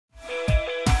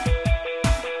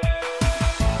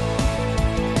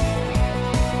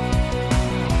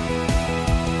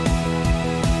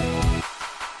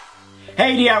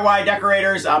Hey DIY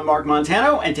decorators, I'm Mark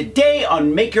Montano, and today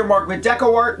on Make Your Mark with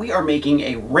DecoArt, we are making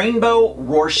a rainbow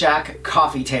Rorschach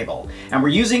coffee table. And we're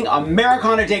using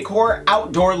Americana Decor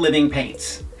Outdoor Living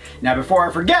paints. Now before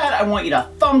I forget, I want you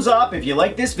to thumbs up if you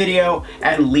like this video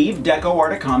and leave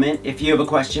DecoArt a comment if you have a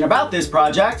question about this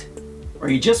project, or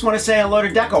you just want to say hello to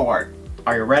DecoArt.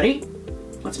 Are you ready?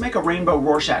 Let's make a rainbow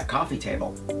Rorschach coffee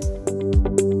table.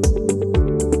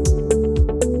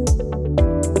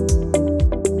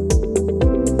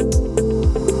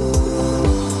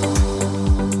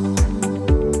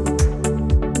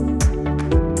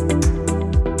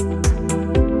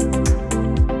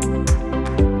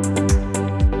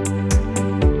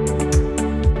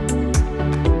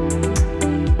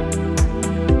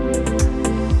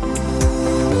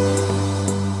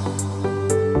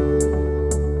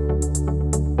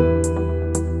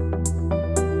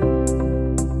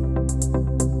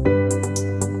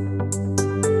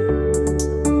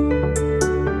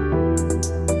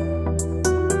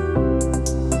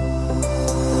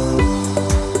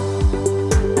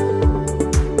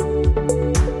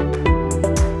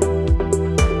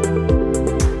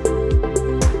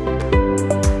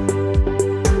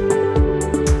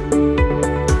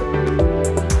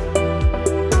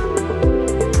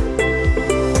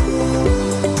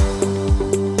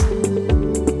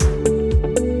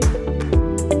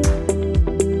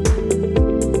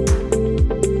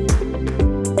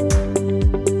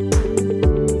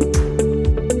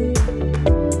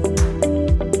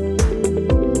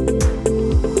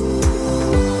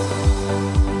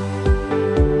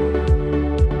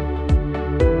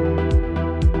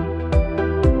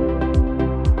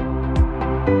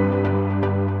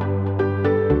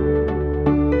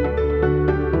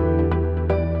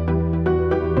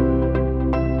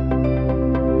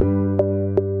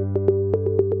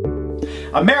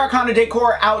 Americana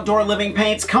Decor Outdoor Living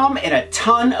paints come in a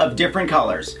ton of different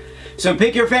colors. So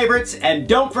pick your favorites and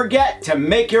don't forget to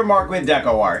make your mark with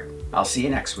DecoArt. I'll see you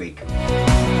next week.